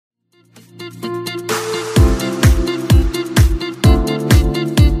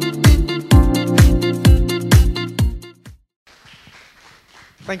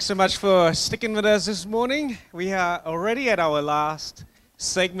Thanks so much for sticking with us this morning. We are already at our last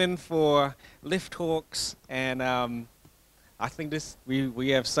segment for Lift Talks, and I think we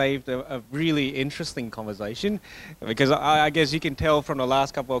have saved a really interesting conversation, because I guess you can tell from the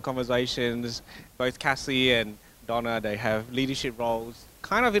last couple of conversations, both Cassie and Donna, they have leadership roles,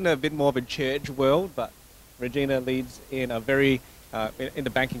 kind of in a bit more of a church world, but Regina leads in a very in the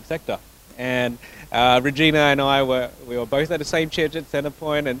banking sector. And Regina and we were both at the same church at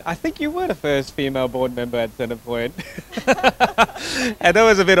Centrepoint, and I think you were the first female board member at Centrepoint. And that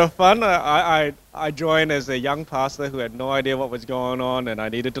was a bit of fun. I joined as a young pastor who had no idea what was going on, and I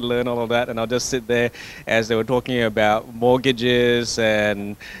needed to learn all of that. And I'll just sit there as they were talking about mortgages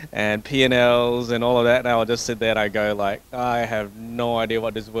and P&Ls and all of that. And I'll just sit there and I go like, I have no idea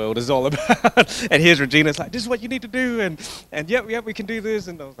what this world is all about. And here's Regina's like, this is what you need to do, and yep, we can do this.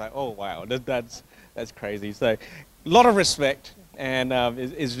 And I was like, oh wow, that's crazy. So a lot of respect. And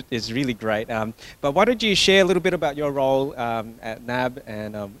is really great. But why don't you share a little bit about your role at NAB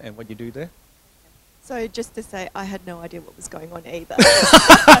and what you do there? So just to say, I had no idea what was going on either.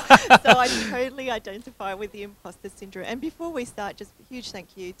 So I totally identify with the imposter syndrome. And before we start, just a huge thank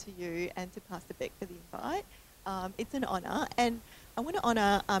you to you and to Pastor Beck for the invite. It's an honour. And I want to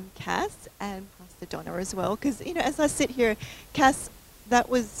honour Cass and Pastor Donna as well, because, you know, as I sit here, Cass, that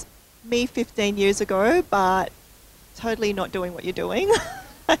was me 15 years ago, but totally not doing what you're doing.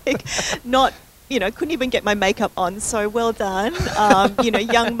 Like, not, you know, couldn't even get my makeup on, so well done. You know,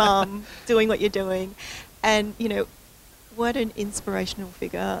 young mum doing what you're doing. And, you know, what an inspirational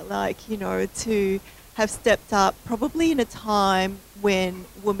figure, like, you know, to have stepped up probably in a time when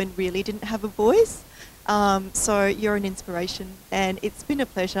women really didn't have a voice. So you're an inspiration, and it's been a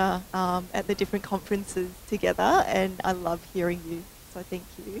pleasure at the different conferences together, and I love hearing you, so thank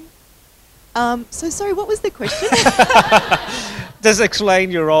you. So sorry, what was the question? Just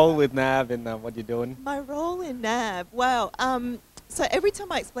explain your role with NAB and what you're doing. My role in NAB, wow. So every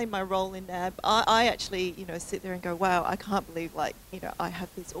time I explain my role in NAB, I actually, you know, sit there and go, wow, I can't believe, like, you know, I have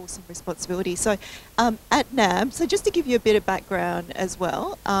this awesome responsibility. So at NAB, so just to give you a bit of background as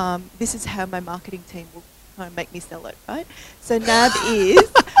well, this is how my marketing team will kind of make me sell it, right? So NAB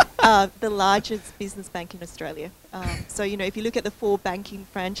is the largest business bank in Australia. So, you know, if you look at the 4 banking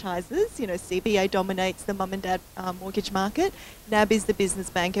franchises, you know, CBA dominates the mum and dad mortgage market. NAB is the business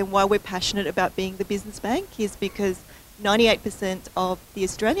bank, and why we're passionate about being the business bank is because 98% of the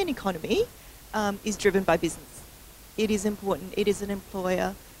Australian economy is driven by business. It is important. It is an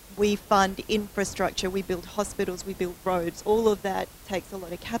employer. We fund infrastructure. We build hospitals. We build roads. All of that takes a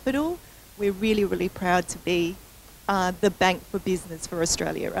lot of capital. We're really, really proud to be the bank for business for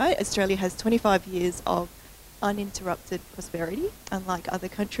Australia, right? Australia has 25 years of uninterrupted prosperity, unlike other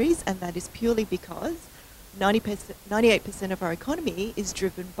countries, and that is purely because 98% of our economy is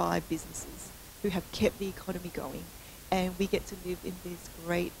driven by businesses who have kept the economy going, and we get to live in this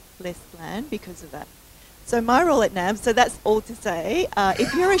great, blessed land because of that. So my role at NAB, so that's all to say,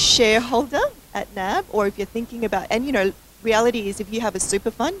 if you're a shareholder at NAB, or if you're thinking about, and you know, reality is if you have a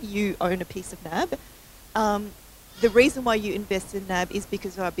super fund, you own a piece of NAB. The reason why you invest in NAB is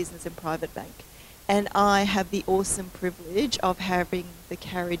because of our business and private bank. And I have the awesome privilege of having the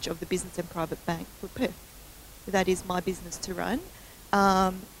carriage of the business and private bank for Perth. That is my business to run.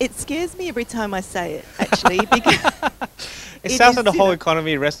 It scares me every time I say it, actually, because it sounds like the whole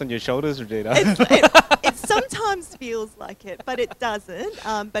economy rests on your shoulders, Regina. It sometimes feels like it, but it doesn't.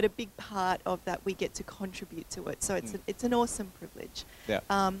 But a big part of that, we get to contribute to it. So it's an awesome privilege. Yeah.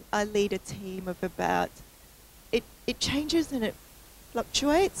 I lead a team of about, it changes and it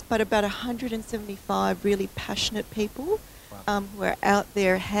fluctuates, but about 175 really passionate people. Wow. Who are out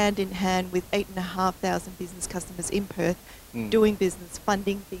there hand in hand with 8,500 business customers in Perth, doing business,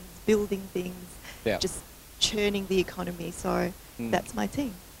 funding things, building things, just churning the economy. So that's my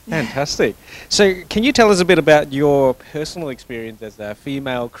team. Fantastic. So can you tell us a bit about your personal experience as a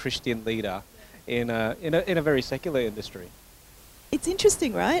female Christian leader in a very secular industry? It's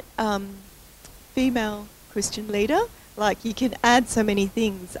interesting, right? Female Christian leader, like you can add so many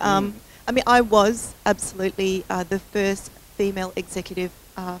things. I mean, I was absolutely the first female executive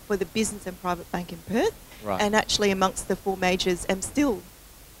for the business and private bank in Perth. Right. And actually amongst the 4 majors, am still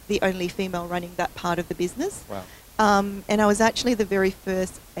the only female running that part of the business. Wow. And I was actually the very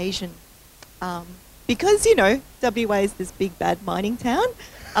first Asian, because, you know, WA is this big bad mining town,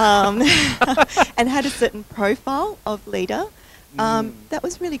 and had a certain profile of leader. That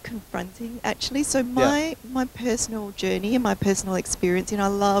was really confronting, actually. So my personal journey and my personal experience, you know, I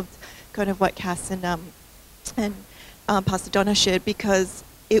loved kind of what Cass and Pastor Donna shared, because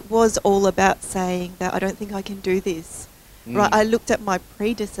it was all about saying that I don't think I can do this. right? I looked at my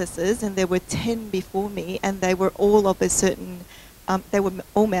predecessors, and there were 10 before me, and they were all of a certain, they were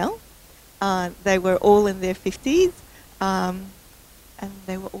all male. They were all in their 50s, and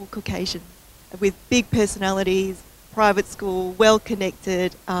they were all Caucasian, with big personalities, private school,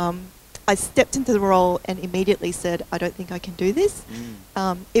 well-connected. I stepped into the role and immediately said, I don't think I can do this.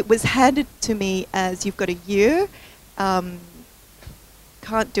 It was handed to me as, you've got a year,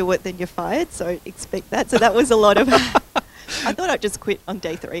 can't do it, then you're fired, so expect that. So that was a lot of... I thought I'd just quit on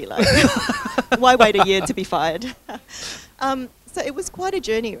day 3, like, why wait a year to be fired? So it was quite a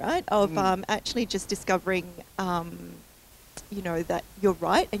journey, right, of actually just discovering, you know, that you're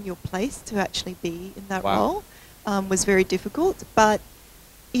right and your place to actually be in that role was very difficult. But,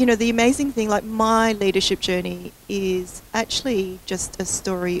 you know, the amazing thing, like, my leadership journey is actually just a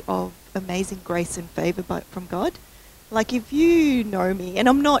story of amazing grace and favour from God. Like, if you know me, and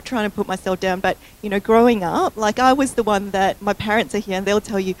I'm not trying to put myself down, but, you know, growing up, like, I was the one that, my parents are here and they'll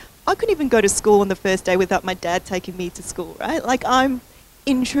tell you, I couldn't even go to school on the first day without my dad taking me to school, right? Like, I'm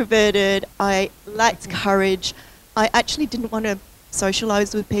introverted, I lacked courage, I actually didn't want to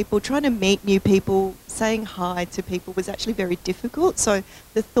socialise with people, trying to meet new people, saying hi to people was actually very difficult. So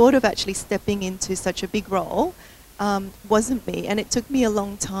the thought of actually stepping into such a big role wasn't me. And it took me a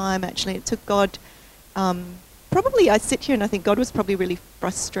long time, actually. It took God... probably I sit here and I think God was probably really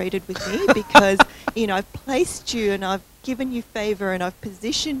frustrated with me because, you know, I've placed you and I've given you favour and I've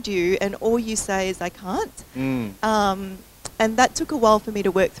positioned you and all you say is I can't. And that took a while for me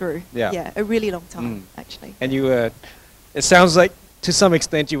to work through. Yeah, a really long time, actually. And you were, it sounds like to some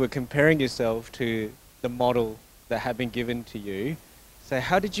extent you were comparing yourself to the model that had been given to you. So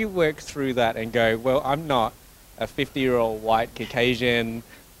how did you work through that and go, well, I'm not a 50-year-old white Caucasian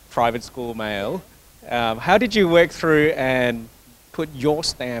private school male. How did you work through and put your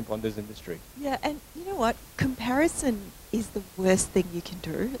stamp on this industry? Yeah, and you know what? Comparison is the worst thing you can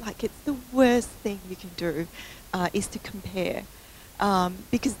do. Like, it's the worst thing you can do is to compare.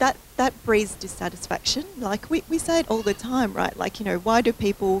 Because that breeds dissatisfaction. Like, we say it all the time, right? Like, you know, why do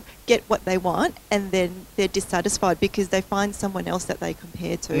people get what they want and then they're dissatisfied because they find someone else that they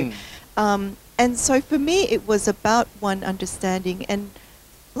compare to? And so for me, it was about one understanding and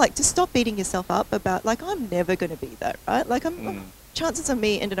like to stop beating yourself up about like, I'm never going to be that, right? Like chances of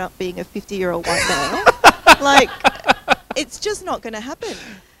me ended up being a 50-year-old white male, like it's just not going to happen.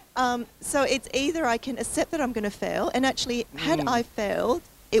 So it's either I can accept that I'm going to fail, and actually had I failed,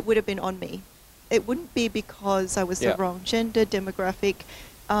 it would have been on me. It wouldn't be because I was the wrong gender, demographic,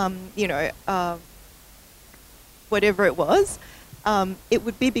 you know, whatever it was. It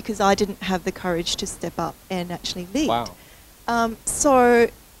would be because I didn't have the courage to step up and actually lead. Wow. So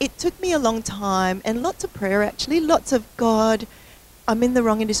it took me a long time and lots of prayer, actually, lots of God, I'm in the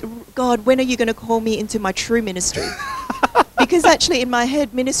wrong industry. God, when are you going to call me into my true ministry? Because actually in my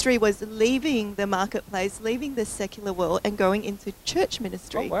head, ministry was leaving the marketplace, leaving the secular world and going into church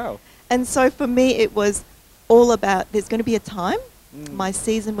ministry. Oh, wow. And so for me, it was all about there's going to be a time. My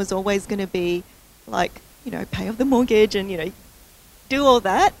season was always going to be like, you know, pay off the mortgage and, you know, do all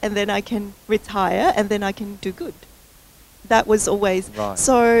that, and then I can retire and then I can do good. That was always... Right.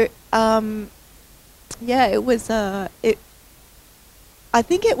 So, yeah, it was... I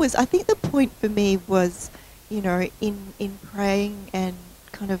think the point for me was, you know, in praying and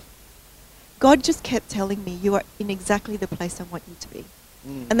kind of... God just kept telling me, you are in exactly the place I want you to be.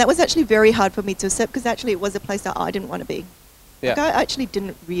 And that was actually very hard for me to accept, because actually it was a place that I didn't want to be. Yeah. Like, I actually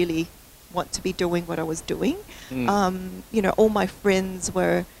didn't really want to be doing what I was doing. You know, all my friends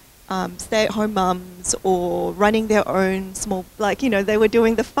were stay-at-home mums or running their own small, like, you know, they were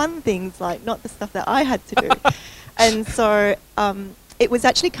doing the fun things, like not the stuff that I had to do. And so it was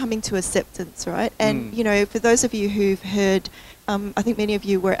actually coming to acceptance, right? And, you know, for those of you who've heard, I think many of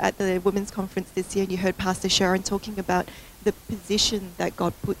you were at the women's conference this year and you heard Pastor Sharon talking about the position that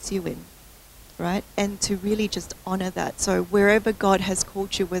God puts you in, right? And to really just honour that. So wherever God has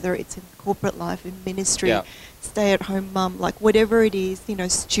called you, whether it's in corporate life, in ministry, stay-at-home mum, like whatever it is, you know,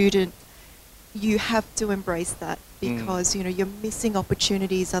 student, you have to embrace that, because, you know, you're missing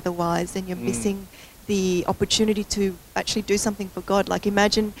opportunities otherwise, and you're missing the opportunity to actually do something for God. Like,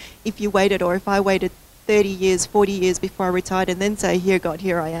 imagine if you waited, or if I waited 30 years, 40 years before I retired and then say, here, God,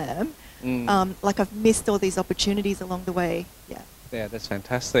 here I am. Like, I've missed all these opportunities along the way. Yeah, that's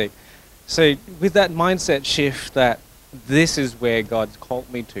fantastic. So with that mindset shift that this is where God's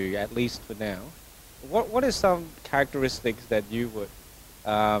called me to, at least for now, what are some characteristics that you would,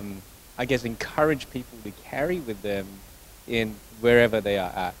 I guess, encourage people to carry with them in wherever they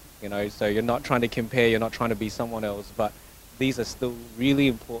are at? You know, so you're not trying to compare, you're not trying to be someone else, but these are still really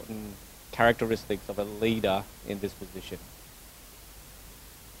important characteristics of a leader in this position?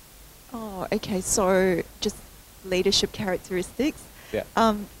 Oh, okay. So just leadership characteristics. Yeah.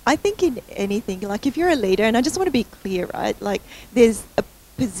 I think in anything, like if you're a leader, and I just want to be clear, right? Like there's a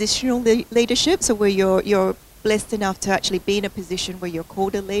positional leadership, so where you're blessed enough to actually be in a position where you're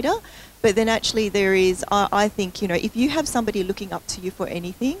called a leader. But then actually there is, I think, if you have somebody looking up to you for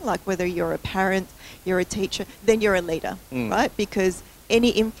anything, like whether you're a parent, you're a teacher, then you're a leader, right? Because any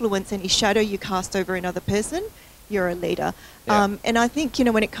influence, any shadow you cast over another person, you're a leader. Yeah. And I think,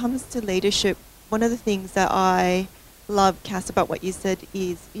 when it comes to leadership, one of the things that I love, Cass, about what you said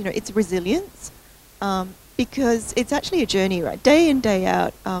is, it's resilience. Because it's actually a journey, right? Day in, day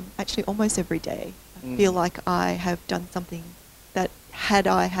out, actually almost every day, I feel like I have done something that had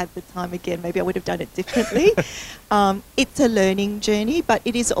I had the time again, maybe I would have done it differently. It's a learning journey, but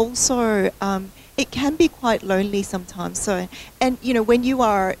it is also, it can be quite lonely sometimes. So, and when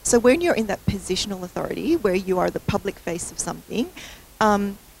you're in that positional authority where you are the public face of something,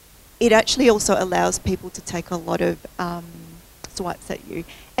 it actually also allows people to take a lot of swipes at you,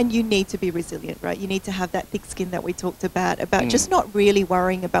 and you need to be resilient, right? You need to have that thick skin that we talked about just not really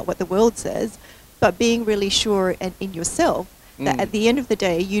worrying about what the world says, but being really sure and in yourself that at the end of the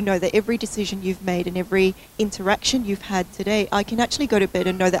day, you know that every decision you've made and every interaction you've had today, I can actually go to bed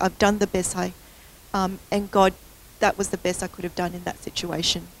and know that I've done the best and God, that was the best I could have done in that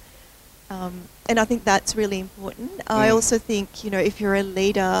situation. And I think that's really important. I also think, if you're a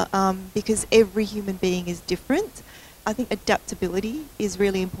leader, because every human being is different, I think adaptability is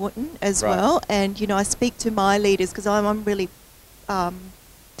really important as well. And, I speak to my leaders because I'm really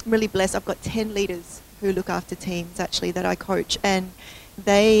blessed. I've got 10 leaders who look after teams actually that I coach, and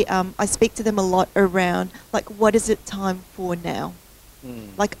they I speak to them a lot around like, what is it time for now?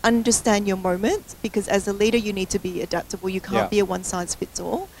 Like, understand your moment, because as a leader you need to be adaptable. You can't be a one size fits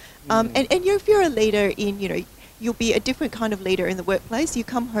all. And if you're a leader in, you'll be a different kind of leader in the workplace. You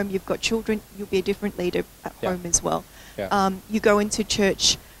come home, you've got children, you'll be a different leader at home as well. You go into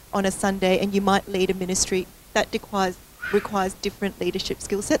church on a Sunday and you might lead a ministry that requires different leadership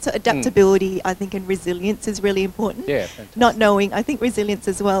skill sets. So adaptability, I think, and resilience is really important. Yeah, fantastic. Not knowing, I think resilience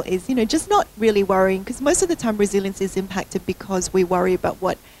as well is, just not really worrying, because most of the time resilience is impacted because we worry about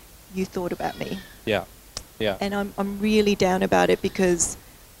what you thought about me. Yeah, yeah. And I'm really down about it because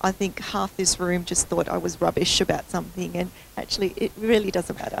I think half this room just thought I was rubbish about something, and actually it really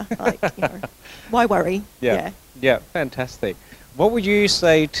doesn't matter. Like, why worry? Yeah, fantastic. What would you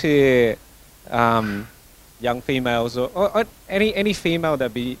say to young females or any female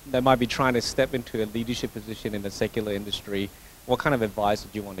that might be trying to step into a leadership position in the secular industry? What kind of advice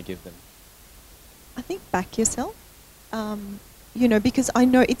would you want to give them? I think back yourself. Because I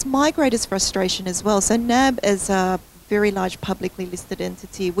know it's my greatest frustration as well. So NAB, as a very large publicly listed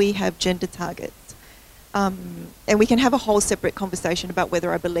entity, we have gender targets. And we can have a whole separate conversation about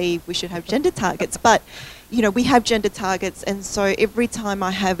whether I believe we should have gender targets. But, we have gender targets, and so every time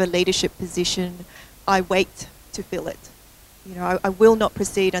I have a leadership position, I wait to fill it. I will not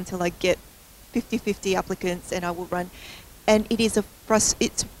proceed until I get 50-50 applicants, and I will run. And it is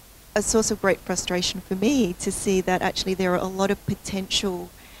it's a source of great frustration for me to see that actually there are a lot of potential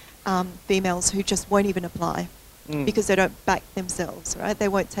females who just won't even apply because they don't back themselves, right? They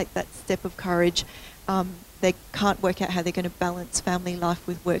won't take that step of courage. They can't work out how they're going to balance family life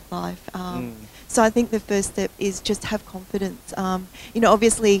with work life. So I think the first step is just have confidence.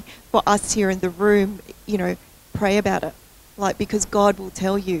 Obviously for us here in the room, pray about it. Like, because God will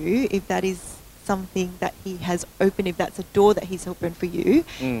tell you if that is something that he has opened, if that's a door that he's opened for you.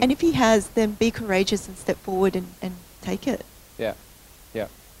 And if he has, then be courageous and step forward and take it. Yeah,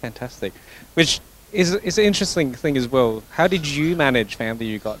 fantastic. Which is an interesting thing as well. How did you manage family?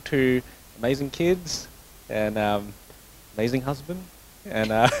 You got 2 amazing kids and amazing husband.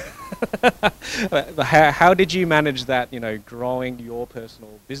 And how did you manage that, growing your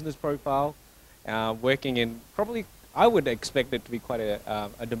personal business profile, working in probably, I would expect it to be quite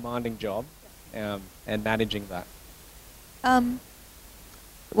a demanding job, and managing that?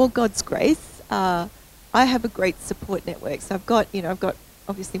 Well, God's grace. I have a great support network. So I've got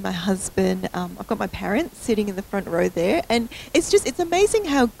obviously my husband, I've got my parents sitting in the front row there, and it's amazing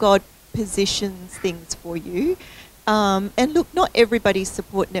how God positions things for you. And look, not everybody's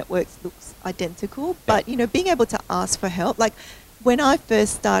support networks looks identical, but being able to ask for help. Like when I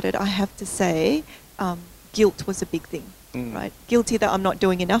first started, I have to say, guilt was a big thing, right? Guilty that I'm not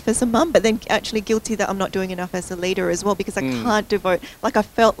doing enough as a mum, but then actually guilty that I'm not doing enough as a leader as well, because I can't devote. Like I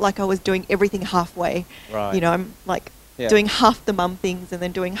felt like I was doing everything halfway. Right. I'm like doing half the mum things and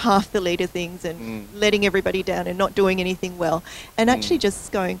then doing half the leader things and letting everybody down and not doing anything well. And actually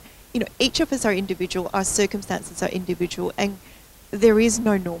just going, each of us are individual, our circumstances are individual, and there is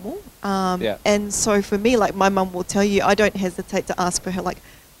no normal. And so for me, like my mum will tell you, I don't hesitate to ask for her, like,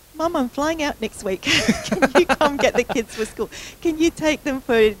 Mum, I'm flying out next week. Can you come get the kids for school? Can you take them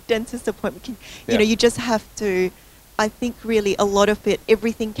for a dentist appointment? You just have to, I think really a lot of it,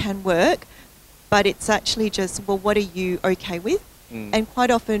 everything can work, but it's actually just, well, what are you okay with? And quite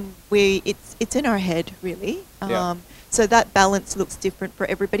often it's in our head, really. So that balance looks different for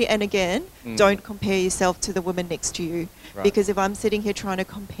everybody. And again, don't compare yourself to the woman next to you. Right. Because if I'm sitting here trying to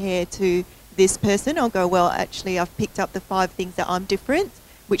compare to this person, I'll go, well, actually, I've picked up the 5 things that I'm different,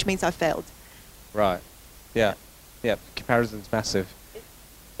 which means I failed. Right. Yeah. Yeah. Comparison's massive.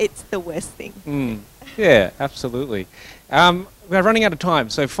 It's the worst thing. Yeah, absolutely. We're running out of time.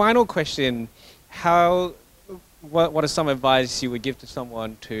 So final question, what is some advice you would give to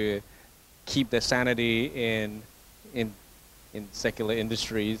someone to keep their sanity in secular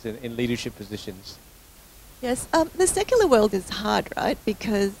industries, in leadership positions? Yes, the secular world is hard, right?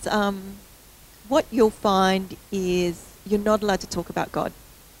 Because what you'll find is you're not allowed to talk about God,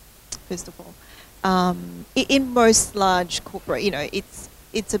 first of all. In most large corporate,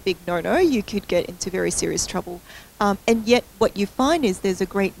 it's a big no-no. You could get into very serious trouble. And yet what you find is there's a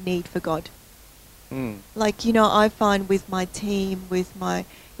great need for God. Like, I find with my team, I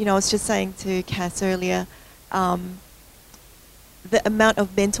was just saying to Cass earlier, the amount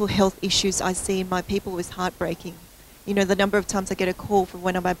of mental health issues I see in my people is heartbreaking. The number of times I get a call from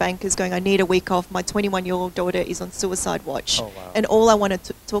one of my bankers going, I need a week off. My 21-year-old daughter is on suicide watch. Oh, wow. And all I want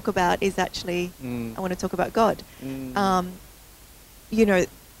to talk about is actually, I want to talk about God.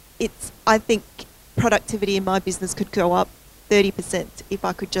 I think productivity in my business could go up 30% if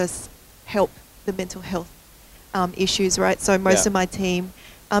I could just help the mental health issues, right? So most of my team,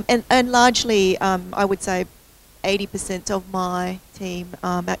 and largely, I would say 80% of my team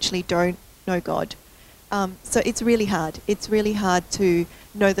actually don't know God. So it's really hard. It's really hard to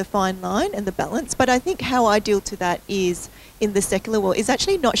know the fine line and the balance. But I think how I deal to that is, in the secular world, is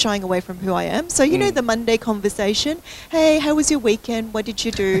actually not shying away from who I am. So, the Monday conversation, hey, how was your weekend? What did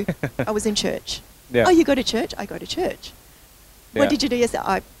you do? I was in church. Oh, you go to church? I go to church. What did you do yesterday?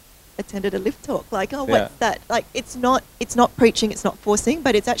 I attended a lift talk. Like, what's that? Like, it's not preaching, it's not forcing,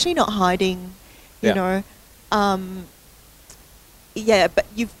 but it's actually not hiding, you know. But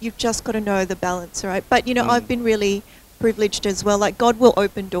you've just got to know the balance, right? But I've been really privileged as well. Like, God will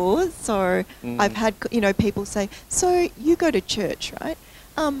open doors. So I've had people say, so you go to church, right?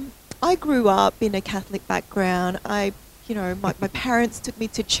 I grew up in a Catholic background. My parents took me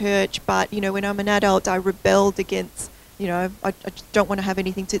to church, but when I'm an adult, I rebelled against. I don't want to have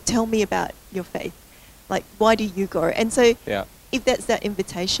anything to tell me about your faith. Like, why do you go? And so. If that's that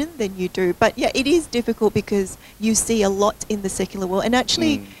invitation, then you do. But it is difficult because you see a lot in the secular world. And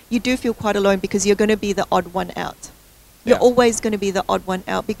actually, you do feel quite alone because you're going to be the odd one out. You're always going to be the odd one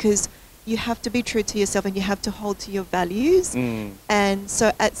out because you have to be true to yourself and you have to hold to your values. And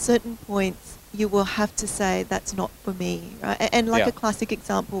so at certain points, you will have to say, that's not for me. Right? And like a classic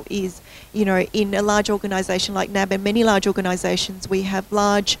example is, in a large organisation like NAB and many large organisations, we have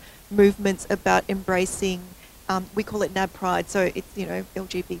large movements about embracing we call it NAB Pride, so it's,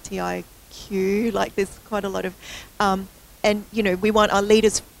 LGBTIQ, like there's quite a lot of, and, we want our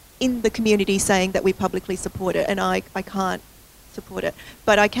leaders in the community saying that we publicly support it, and I can't support it.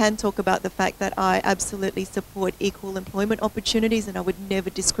 But I can talk about the fact that I absolutely support equal employment opportunities and I would never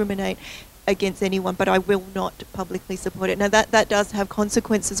discriminate against anyone, but I will not publicly support it. Now that does have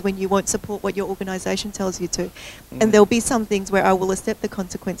consequences when you won't support what your organisation tells you to. And there'll be some things where I will accept the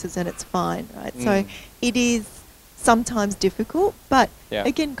consequences and it's fine, right? So it is sometimes difficult, but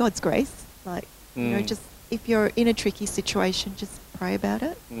again, God's grace, like, just if you're in a tricky situation, just pray about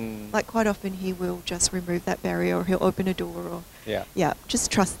it. Like quite often he will just remove that barrier or he'll open a door or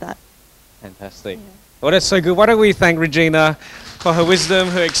just trust that. Fantastic. Well, that's so good. Why don't we thank Regina for her wisdom,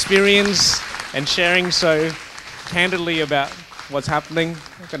 her experience, and sharing so candidly about what's happening.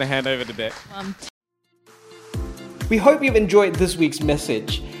 I'm going to hand over to Beck. We hope you've enjoyed this week's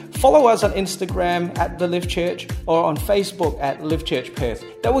message. Follow us on Instagram at The Lift Church or on Facebook at Lift Church Perth.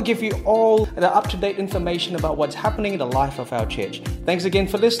 That will give you all the up-to-date information about what's happening in the life of our church. Thanks again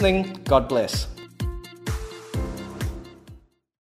for listening. God bless.